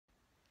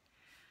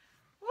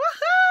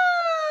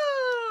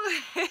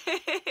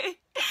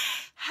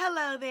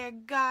Hello there,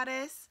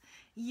 goddess.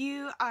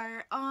 You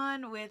are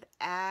on with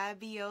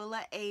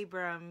Abiola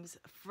Abrams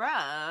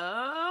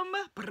from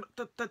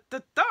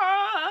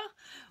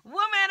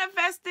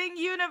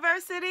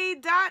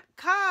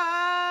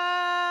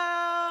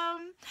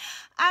WoManifestingUniversity.com.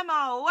 I'm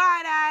all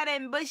wide-eyed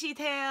and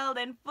bushy-tailed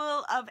and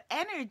full of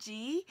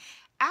energy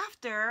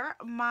after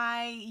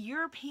my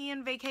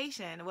European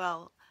vacation.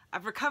 Well,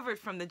 I've recovered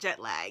from the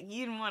jet lag.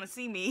 You didn't want to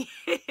see me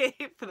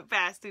for the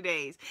past 2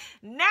 days.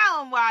 Now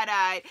I'm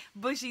wide-eyed,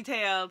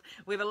 bushy-tailed,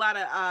 with a lot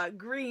of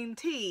green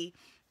tea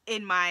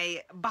in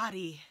my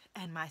body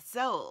and my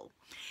soul.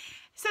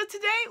 So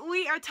today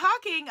we are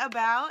talking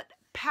about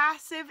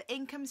passive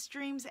income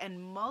streams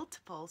and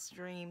multiple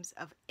streams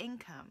of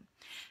income.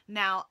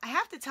 Now, I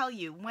have to tell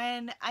you,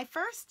 when I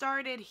first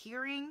started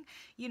hearing,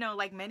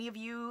 like many of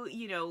you,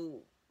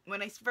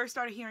 when I first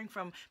started hearing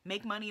from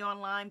Make Money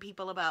Online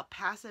people about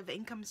passive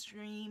income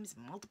streams,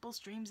 multiple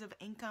streams of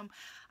income,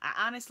 I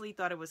honestly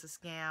thought it was a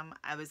scam.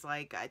 I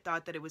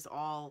thought that it was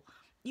all,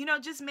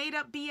 just made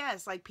up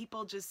BS, like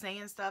people just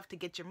saying stuff to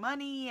get your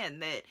money,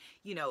 and that,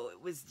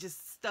 it was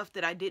just stuff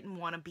that I didn't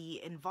want to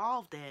be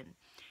involved in.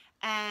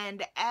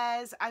 And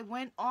as I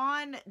went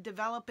on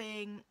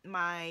developing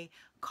my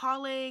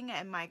calling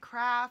and my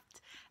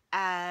craft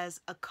as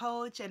a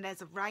coach and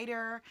as a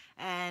writer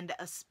and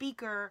a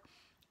speaker,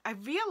 I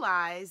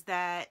realized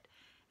that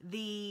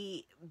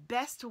the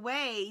best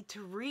way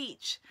to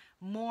reach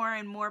more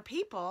and more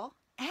people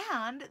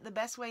and the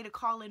best way to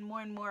call in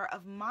more and more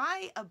of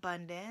my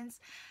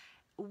abundance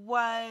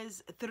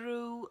was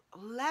through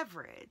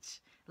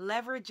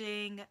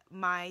leveraging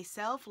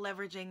myself,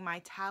 leveraging my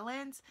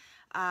talents,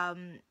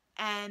 and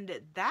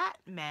that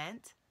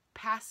meant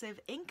passive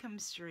income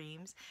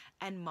streams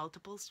and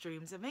multiple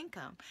streams of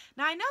income.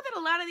 Now, I know that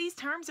a lot of these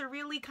terms are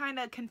really kind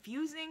of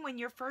confusing when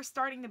you're first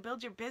starting to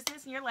build your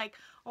business and you're like,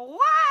 what?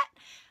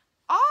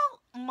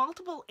 All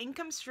multiple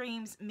income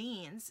streams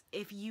means,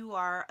 if you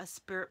are a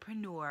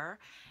spiritpreneur,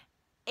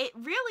 it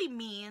really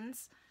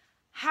means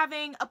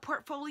having a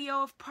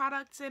portfolio of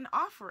products and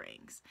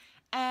offerings.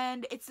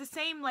 And it's the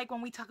same like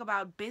when we talk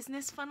about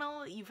business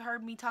funnel. You've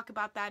heard me talk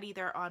about that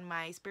either on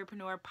my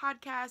Spiritpreneur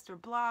podcast or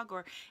blog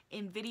or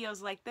in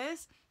videos like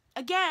this.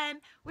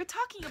 Again, we're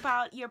talking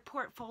about your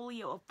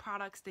portfolio of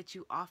products that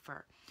you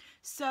offer.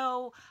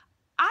 So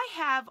I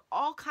have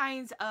all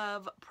kinds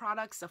of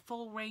products, a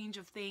full range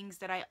of things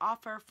that I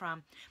offer,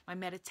 from my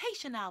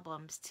meditation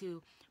albums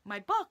to my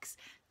books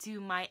to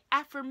my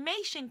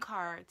affirmation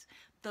cards.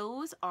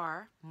 Those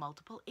are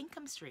multiple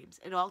income streams.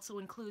 It also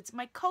includes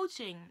my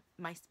coaching,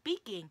 my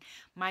speaking,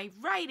 my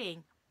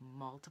writing,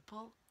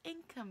 multiple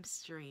income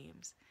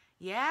streams.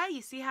 Yeah,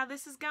 you see how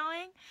this is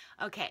going?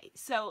 Okay,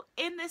 so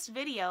in this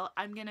video,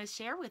 I'm going to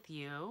share with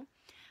you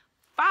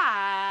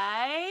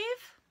 5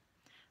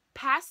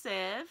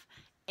 passive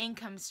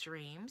income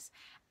streams.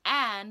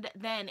 And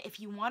then if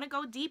you want to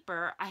go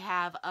deeper, I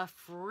have a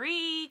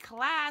free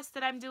class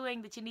that I'm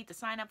doing that you need to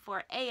sign up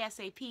for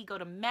ASAP. Go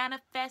to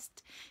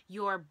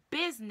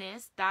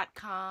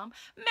manifestyourbusiness.com,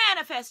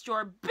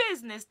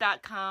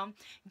 manifestyourbusiness.com.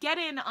 Get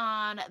in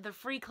on the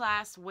free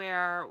class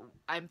where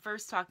I'm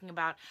first talking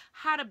about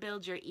how to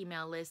build your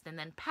email list, and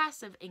then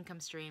passive income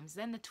streams,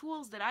 then the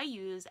tools that I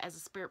use as a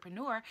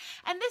spiritpreneur.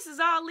 And this is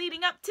all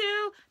leading up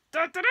to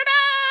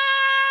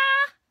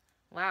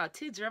wow,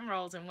 2 drum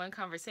rolls in one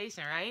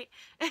conversation, right?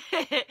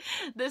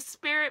 The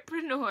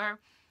Spiritpreneur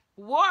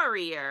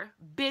Warrior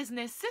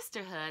Business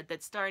Sisterhood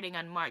that's starting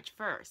on March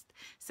 1st.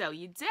 So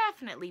you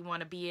definitely want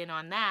to be in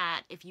on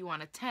that if you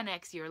want to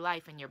 10x your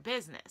life and your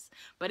business.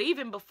 But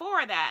even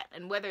before that,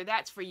 and whether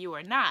that's for you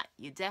or not,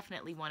 you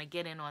definitely want to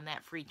get in on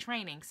that free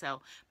training.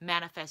 So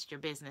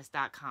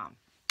manifestyourbusiness.com.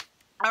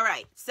 All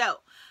right,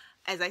 so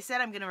as I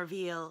said, I'm going to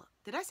reveal,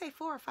 did I say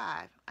 4 or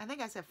 5? I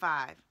think I said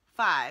 5.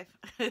 5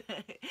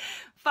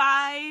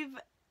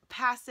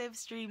 passive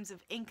streams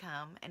of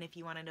income. And if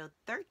you want to know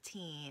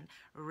 13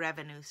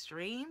 revenue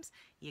streams,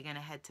 you're going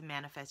to head to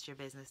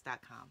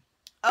manifestyourbusiness.com.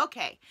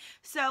 Okay,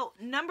 so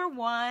number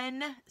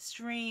 1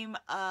 stream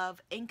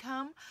of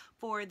income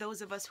for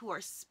those of us who are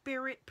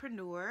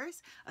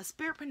spiritpreneurs. A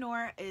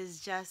spiritpreneur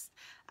is just,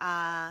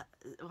 well,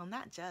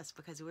 not just,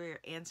 because we're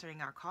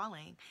answering our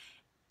calling.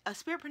 A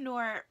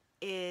spiritpreneur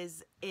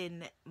is,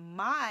 in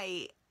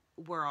my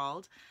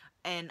world,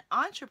 an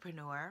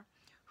entrepreneur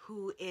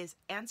who is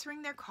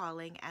answering their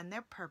calling and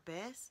their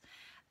purpose,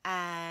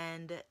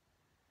 and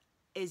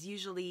is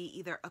usually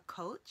either a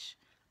coach,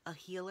 a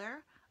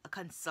healer, a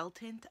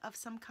consultant of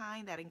some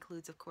kind. That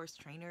includes, of course,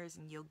 trainers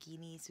and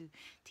yoginis who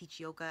teach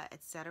yoga,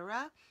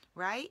 etc.,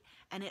 right?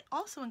 And it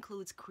also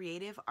includes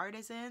creative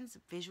artisans,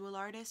 visual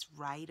artists,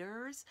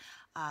 writers,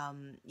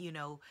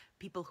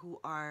 people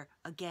who are,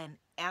 again,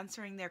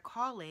 answering their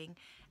calling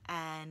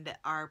and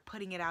are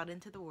putting it out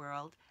into the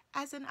world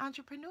as an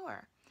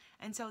entrepreneur.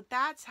 And so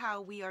that's how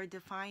we are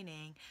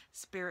defining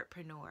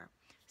spiritpreneur.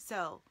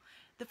 So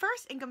the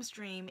first income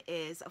stream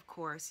is, of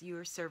course,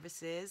 your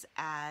services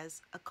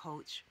as a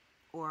coach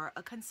or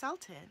a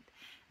consultant.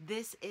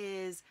 This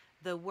is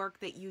the work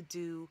that you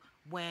do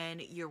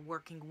when you're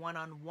working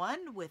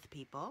one-on-one with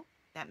people.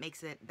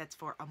 That's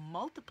for a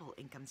multiple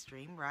income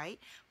stream, right?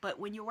 But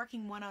when you're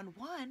working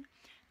one-on-one,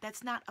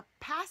 that's not a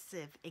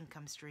passive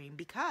income stream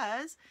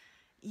because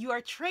you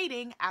are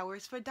trading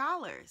hours for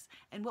dollars.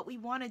 And what we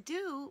want to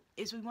do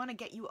is we want to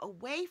get you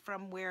away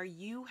from where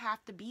you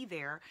have to be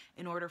there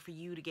in order for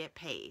you to get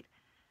paid.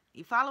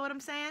 You follow what I'm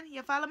saying?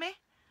 You follow me?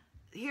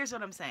 Here's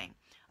what I'm saying.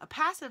 A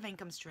passive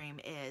income stream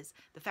is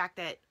the fact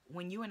that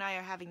when you and I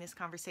are having this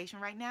conversation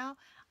right now,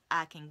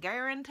 I can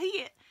guarantee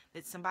it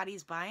that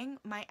somebody's buying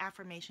my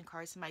affirmation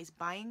cards, somebody's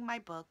buying my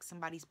books,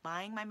 somebody's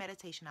buying my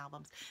meditation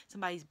albums,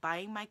 somebody's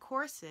buying my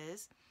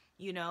courses,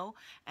 you know,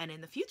 and in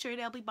the future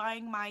they'll be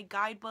buying my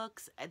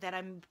guidebooks that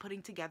I'm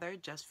putting together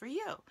just for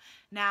you.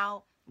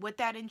 Now, what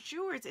that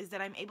ensures is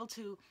that I'm able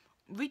to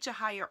reach a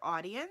higher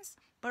audience,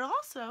 but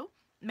also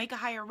make a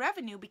higher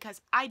revenue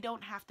because I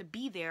don't have to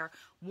be there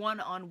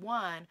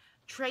one-on-one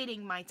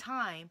trading my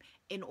time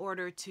in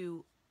order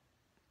to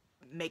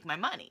make my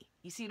money.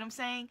 You see what I'm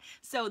saying?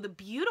 So the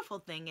beautiful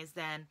thing is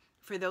then,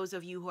 for those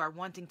of you who are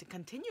wanting to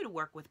continue to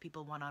work with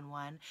people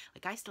one-on-one,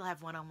 like I still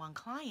have one-on-one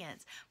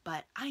clients,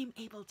 but I'm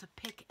able to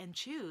pick and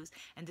choose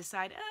and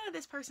decide,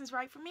 this person's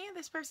right for me and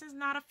this person's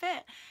not a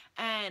fit.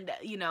 And,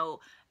 you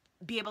know,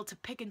 be able to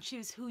pick and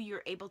choose who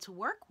you're able to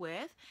work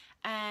with.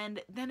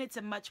 And then it's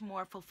a much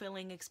more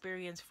fulfilling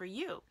experience for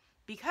you.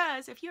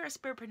 Because if you're a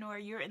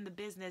spiritpreneur, you're in the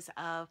business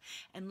of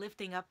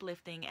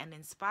uplifting, and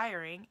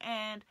inspiring.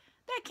 And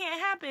that can't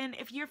happen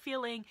if you're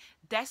feeling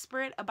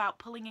desperate about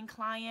pulling in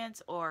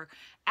clients or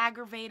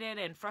aggravated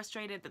and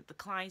frustrated that the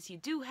clients you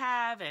do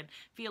have and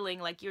feeling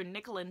like you're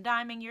nickel and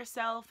diming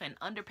yourself and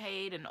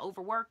underpaid and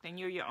overworked and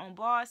you're your own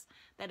boss.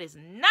 That is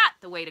not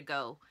the way to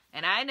go.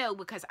 And I know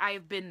because I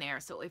have been there.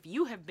 So if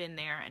you have been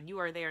there and you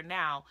are there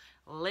now,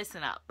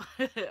 listen up,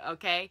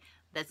 okay?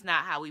 That's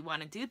not how we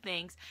want to do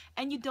things.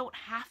 And you don't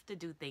have to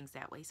do things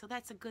that way. So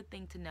that's a good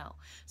thing to know.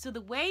 So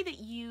the way that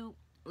you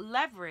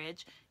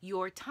leverage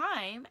your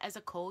time as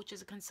a coach,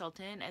 as a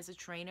consultant, as a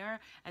trainer,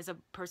 as a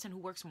person who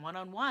works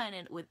one-on-one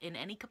and in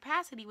any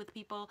capacity with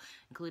people,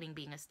 including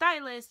being a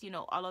stylist, you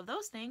know, all of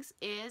those things,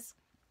 is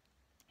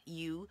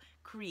you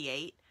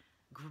create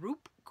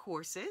group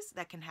courses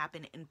that can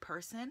happen in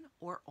person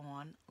or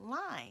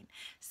online.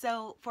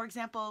 So, for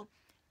example,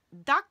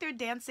 Dr.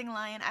 Dancing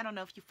Lion, I don't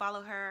know if you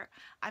follow her.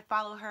 I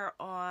follow her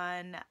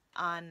on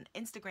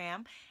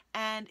Instagram,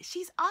 and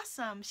she's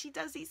awesome. She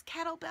does these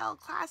kettlebell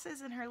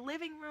classes in her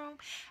living room,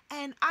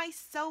 and I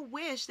so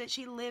wish that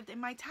she lived in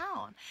my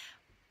town.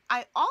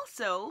 I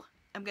also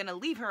am going to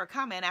leave her a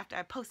comment after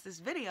I post this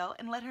video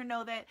and let her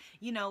know that,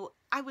 you know,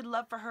 I would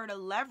love for her to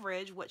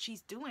leverage what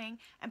she's doing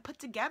and put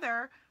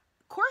together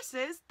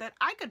courses that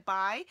I could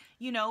buy.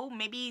 You know,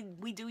 maybe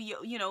we do,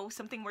 you know,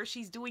 something where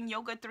she's doing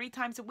yoga 3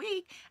 times a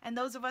week, and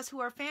those of us who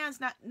are fans,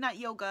 not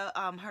yoga,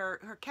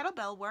 her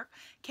kettlebell work,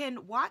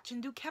 can watch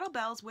and do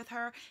kettlebells with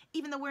her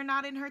even though we're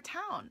not in her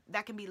town.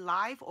 That can be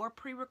live or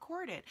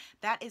pre-recorded.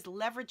 That is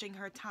leveraging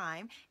her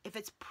time. If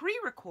it's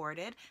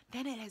pre-recorded,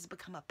 then it has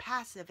become a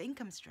passive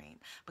income stream,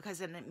 because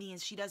then it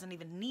means she doesn't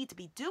even need to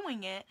be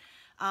doing it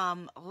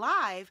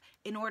live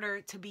in order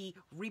to be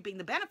reaping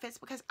the benefits,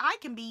 because I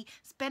can be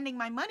spending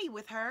my money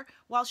with her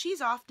while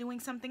she's off doing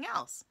something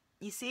else.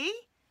 You see?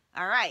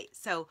 All right.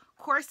 So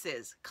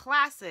courses,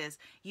 classes,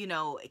 you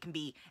know, it can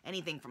be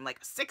anything from like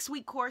a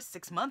 6-week course,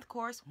 6-month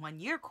course,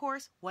 1-year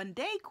course,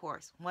 1-day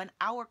course,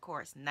 1-hour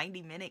course,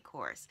 90-minute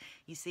course.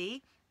 You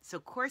see? So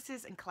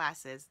courses and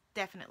classes,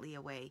 definitely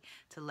a way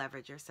to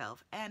leverage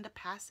yourself, and a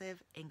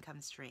passive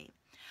income stream.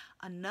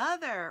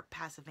 Another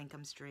passive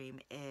income stream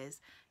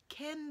is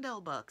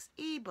Kindle books,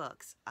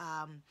 ebooks.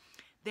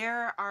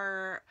 There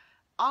are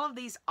all of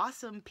these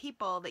awesome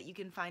people that you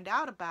can find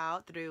out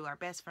about through our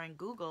best friend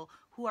Google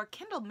who are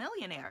Kindle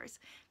millionaires,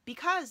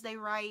 because they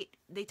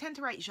tend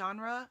to write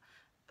genre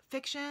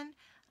fiction,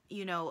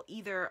 you know,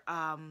 either,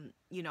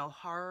 you know,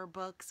 horror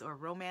books or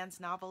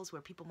romance novels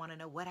where people want to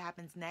know what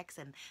happens next,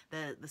 and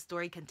the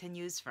story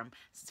continues from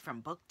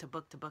book to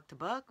book to book to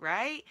book,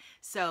 right?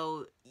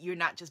 So you're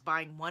not just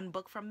buying one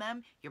book from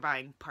them, you're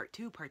buying part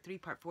 2, part 3,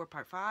 part 4,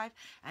 part 5,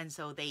 and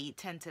so they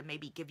tend to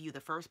maybe give you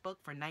the first book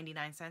for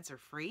 99 cents or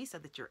free so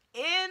that you're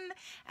in,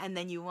 and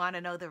then you want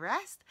to know the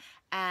rest.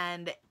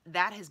 And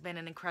that has been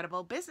an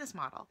incredible business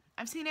model.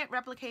 I've seen it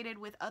replicated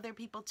with other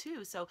people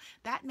too. So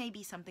that may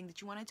be something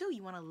that you want to do.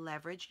 You want to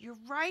leverage your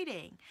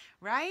writing,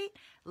 right?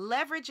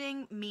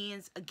 Leveraging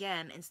means,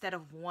 again, instead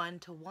of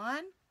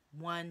one-to-one,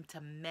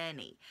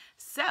 one-to-many.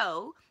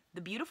 So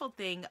the beautiful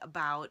thing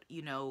about,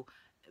 you know,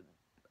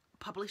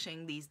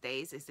 publishing these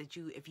days is that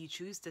if you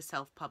choose to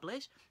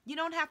self-publish, you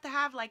don't have to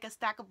have like a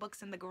stack of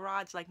books in the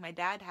garage like my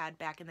dad had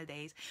back in the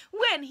days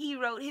when he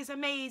wrote his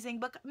amazing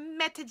book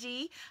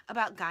Metagy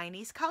about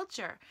Guyanese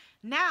culture.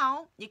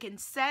 Now you can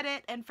set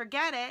it and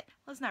forget it.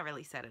 Well, it's not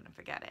really set it and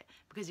forget it,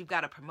 because you've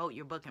got to promote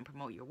your book and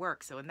promote your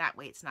work. So in that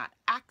way, it's not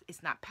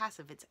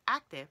passive, it's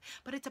active,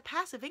 but it's a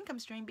passive income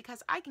stream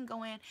because I can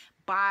go in,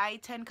 buy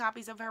 10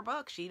 copies of her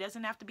book. She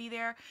doesn't have to be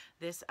there.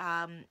 This,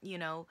 you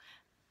know,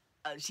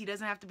 she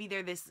doesn't have to be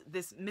there,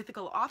 this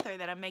mythical author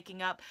that I'm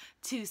making up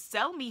to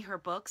sell me her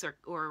books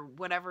or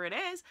whatever it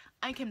is.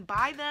 I can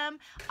buy them.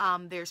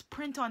 There's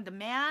print on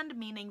demand,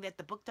 meaning that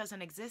the book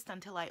doesn't exist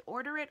until I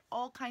order it.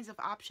 All kinds of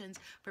options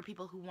for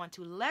people who want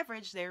to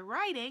leverage their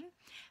writing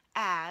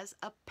as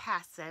a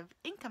passive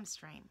income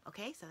stream.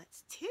 Okay, so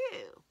that's 2.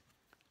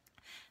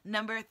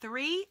 Number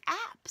 3,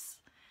 apps.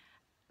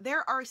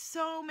 There are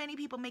so many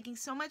people making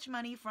so much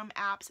money from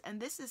apps, and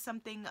this is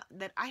something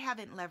that I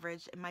haven't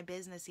leveraged in my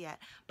business yet,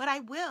 but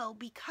I will,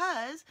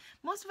 because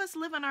most of us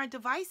live on our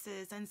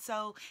devices. And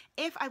so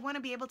if I want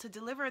to be able to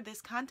deliver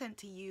this content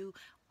to you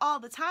all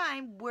the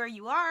time where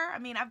you are, I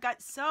mean, I've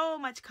got so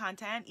much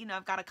content. You know,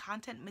 I've got a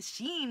content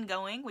machine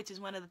going, which is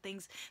one of the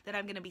things that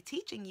I'm going to be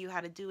teaching you how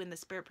to do in the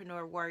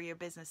Spiritpreneur Warrior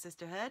Business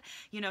Sisterhood.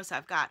 You know, so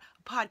I've got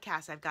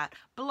podcasts, I've got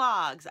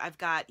blogs, I've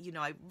got, you know,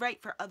 I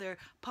write for other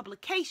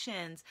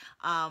publications.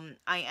 I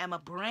am a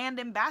brand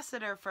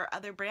ambassador for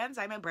other brands.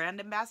 I'm a brand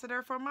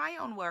ambassador for my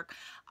own work.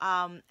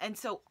 And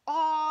so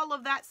all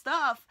of that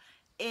stuff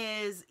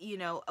is, you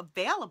know,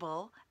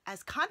 available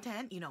as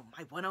content, you know,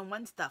 my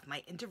one-on-one stuff,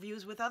 my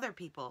interviews with other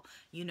people,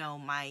 you know,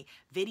 my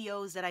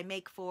videos that I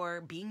make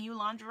for Being You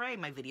Lingerie,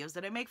 my videos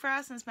that I make for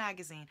Essence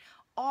Magazine,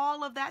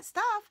 all of that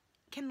stuff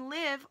can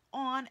live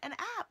on an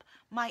app.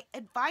 My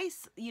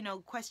advice, you know,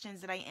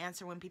 questions that I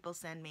answer when people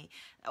send me,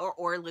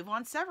 or live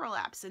on several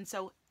apps. And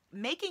so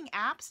making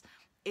apps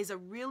is a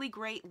really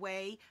great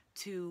way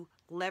to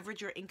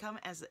leverage your income.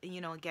 As, you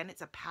know, again,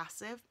 it's a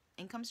passive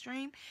income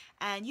stream,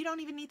 and you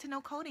don't even need to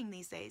know coding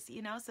these days,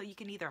 you know, so you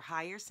can either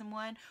hire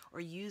someone or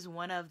use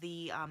one of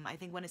the I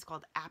think one is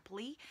called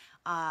Apply.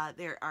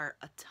 There are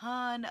a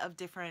ton of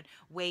different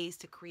ways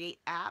to create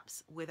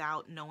apps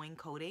without knowing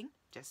coding.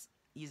 Just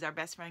use our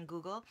best friend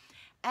Google,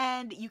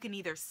 and you can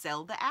either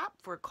sell the app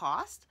for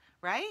cost,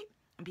 right,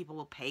 and people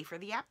will pay for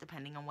the app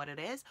depending on what it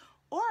is,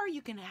 or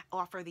you can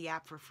offer the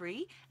app for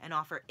free and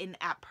offer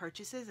in-app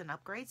purchases and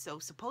upgrades. So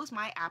suppose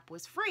my app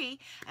was free,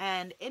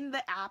 and in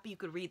the app you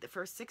could read the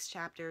first 6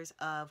 chapters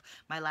of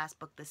my last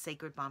book, The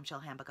Sacred Bombshell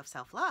Handbook of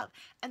Self-Love.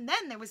 And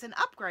then there was an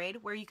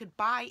upgrade where you could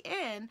buy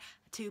in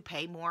to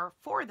pay more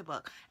for the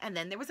book. And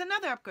then there was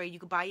another upgrade. You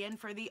could buy in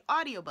for the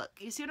audiobook.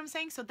 You see what I'm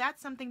saying? So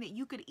that's something that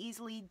you could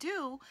easily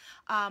do.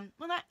 Well,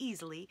 not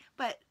easily,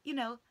 but, you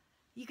know,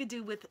 you could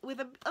do with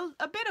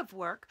a bit of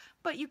work,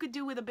 but you could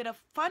do with a bit of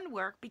fun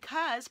work,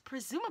 because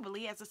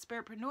presumably as a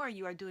spiritpreneur,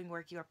 you are doing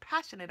work you are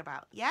passionate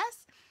about.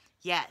 Yes?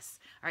 Yes.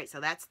 All right,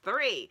 so that's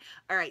 3.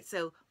 All right,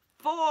 so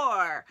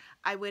 4,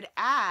 I would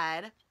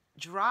add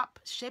drop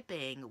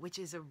shipping, which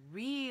is a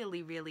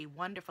really, really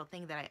wonderful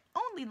thing that I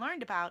only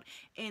learned about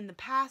in the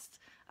past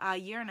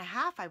year and a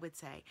half, I would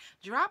say.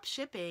 Drop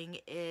shipping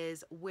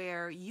is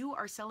where you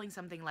are selling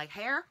something like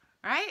hair,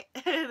 right?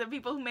 The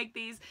people who make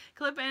these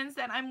clip-ins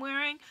that I'm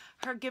wearing,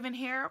 her given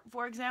hair,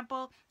 for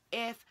example,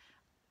 if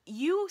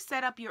you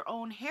set up your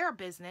own hair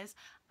business,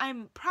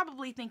 I'm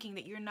probably thinking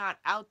that you're not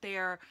out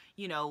there,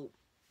 you know,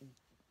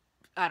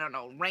 I don't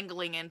know,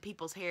 wrangling in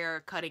people's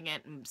hair, cutting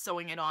it and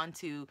sewing it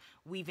onto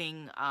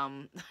weaving,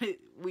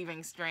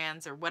 weaving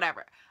strands or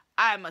whatever.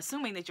 I'm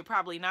assuming that you're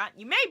probably not.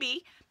 You may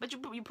be, but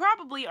you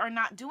probably are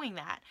not doing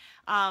that.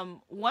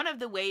 One of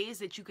the ways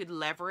that you could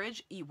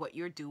leverage what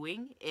you're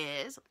doing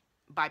is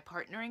by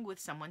partnering with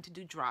someone to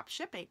do drop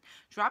shipping.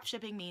 Drop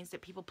shipping means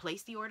that people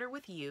place the order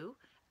with you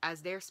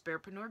as their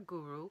spiritpreneur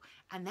guru,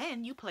 and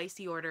then you place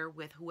the order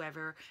with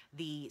whoever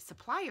the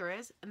supplier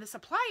is, and the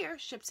supplier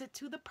ships it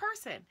to the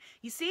person.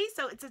 You see?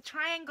 So it's a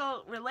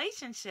triangle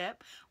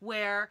relationship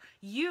where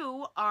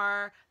you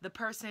are the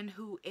person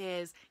who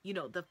is, you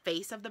know, the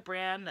face of the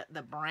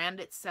brand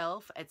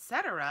itself,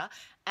 etc.,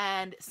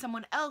 and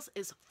someone else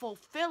is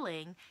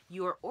fulfilling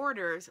your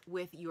orders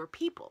with your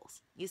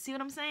peoples. You see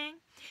what I'm saying?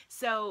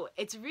 So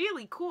it's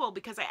really cool,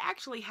 because I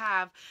actually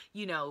have,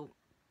 you know,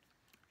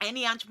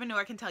 any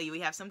entrepreneur can tell you, we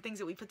have some things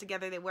that we put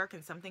together that work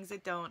and some things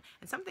that don't,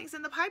 and some things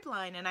in the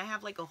pipeline. And I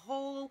have like a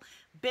whole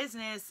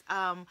business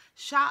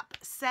shop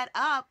set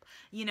up.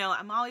 You know,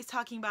 I'm always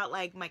talking about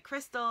like my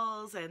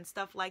crystals and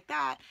stuff like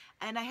that.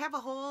 And I have a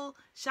whole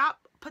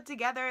shop put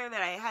together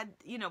that I had,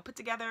 you know, put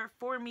together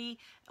for me,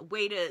 a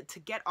way to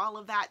get all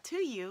of that to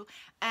you.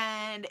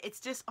 And it's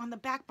just on the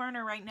back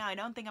burner right now. I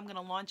don't think I'm going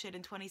to launch it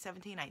in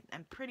 2017.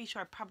 I'm pretty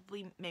sure I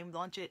probably may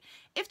launch it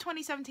if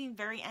 2017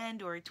 very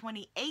end or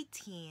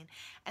 2018.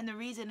 And the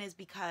reason is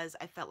because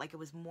I felt like it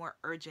was more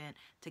urgent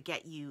to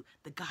get you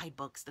the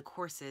guidebooks, the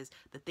courses,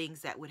 the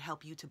things that would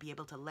help you to be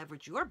able to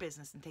leverage your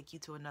business and take you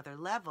to another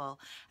level.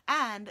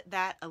 And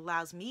that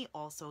allows me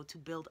also to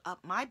build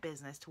up my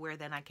business to where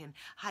then I can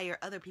hire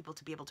other people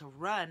to be able to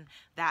run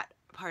that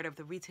part of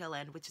the retail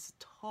end, which is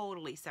a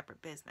totally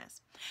separate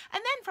business.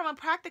 And then from a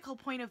practical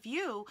point of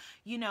view,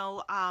 you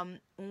know,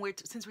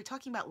 since we're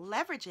talking about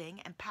leveraging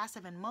and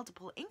passive and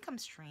multiple income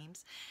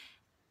streams,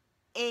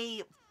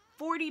 a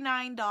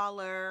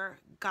 $49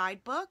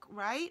 guidebook,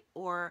 right,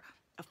 or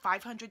a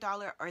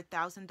 $500 or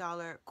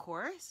 $1,000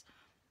 course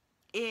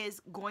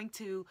is going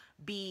to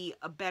be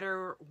a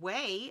better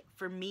way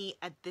for me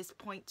at this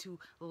point to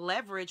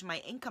leverage my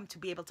income to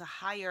be able to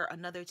hire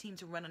another team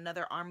to run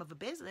another arm of a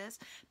business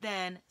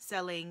than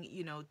selling,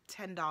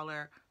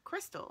 $10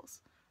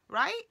 crystals,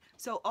 right?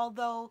 So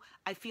although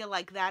I feel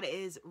like that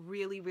is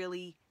really,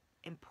 really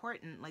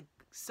important, like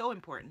so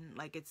important,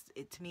 like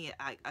to me,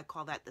 I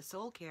call that the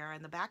soul care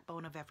and the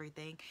backbone of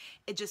everything.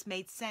 It just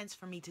made sense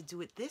for me to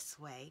do it this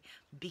way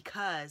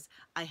because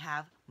I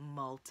have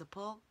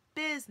multiple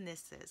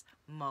businesses,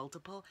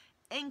 multiple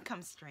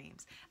income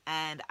streams.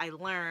 And I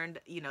learned,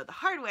 the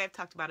hard way, I've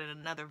talked about it in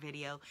another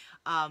video,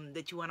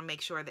 that you want to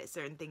make sure that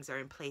certain things are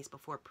in place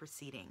before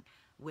proceeding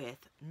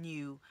with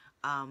new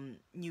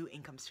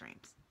income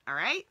streams. All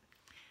right.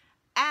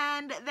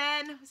 And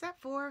then, was that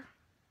 4?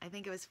 I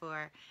think it was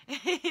 4.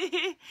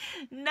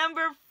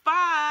 Number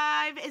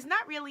 5 is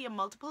not really a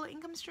multiple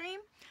income stream,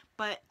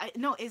 but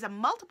is a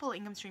multiple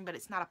income stream, but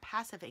it's not a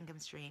passive income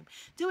stream.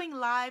 Doing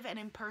live and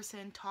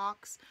in-person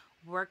talks,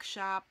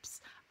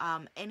 workshops,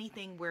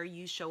 anything where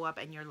you show up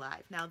and you're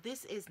live. Now,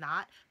 this is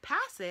not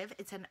passive.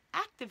 It's an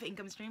active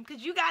income stream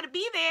because you got to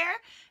be there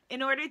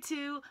in order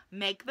to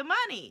make the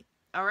money.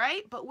 All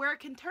right. But where it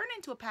can turn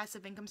into a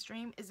passive income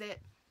stream is that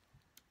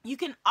you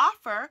can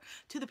offer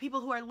to the people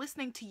who are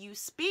listening to you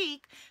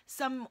speak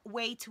some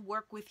way to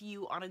work with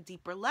you on a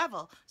deeper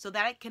level, so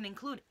that it can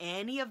include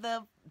any of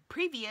the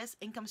previous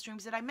income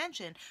streams that I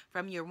mentioned,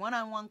 from your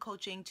one-on-one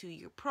coaching to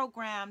your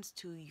programs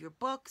to your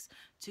books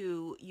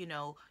to,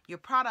 your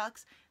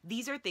products.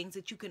 These are things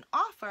that you can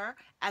offer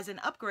as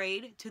an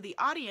upgrade to the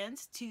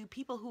audience, to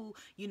people who,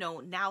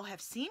 now have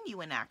seen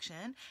you in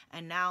action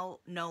and now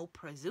know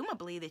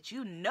presumably that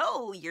you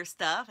know your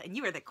stuff and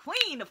you are the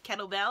queen of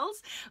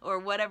kettlebells or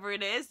whatever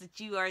it is that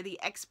you are the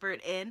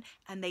expert in,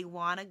 and they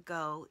want to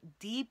go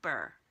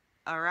deeper.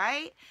 All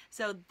right.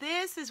 So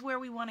this is where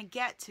we want to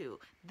get to.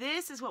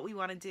 This is what we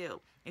want to do.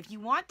 If you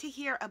want to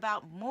hear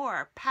about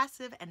more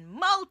passive and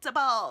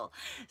multiple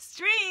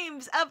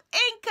streams of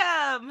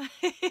income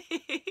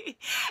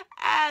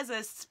as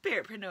a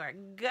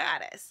spiritpreneur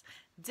goddess,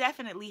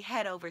 definitely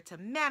head over to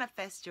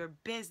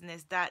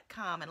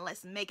manifestyourbusiness.com and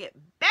let's make it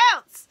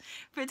bounce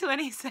for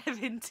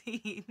 2017.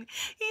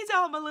 He's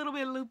all, I'm a little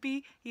bit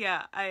loopy.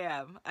 Yeah, I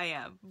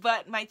am.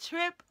 But my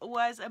trip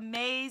was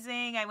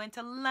amazing. I went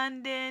to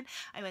London.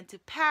 I went to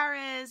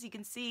Paris. You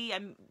can see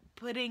I'm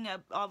putting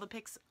up all the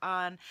pics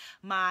on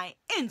my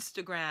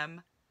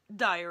Instagram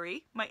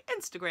diary, my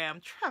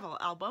Instagram travel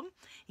album.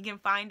 You can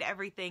find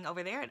everything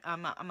over there.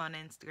 I'm on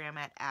Instagram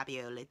at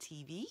Abiola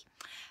TV.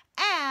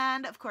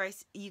 And, of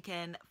course, you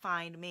can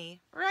find me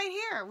right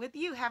here with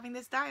you having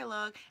this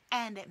dialogue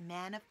and at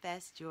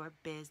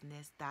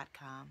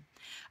manifestyourbusiness.com.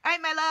 All right,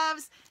 my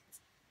loves,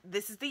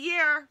 this is the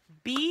year.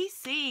 Be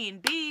seen,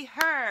 be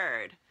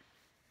heard,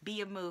 be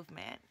a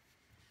movement.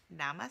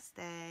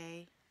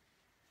 Namaste.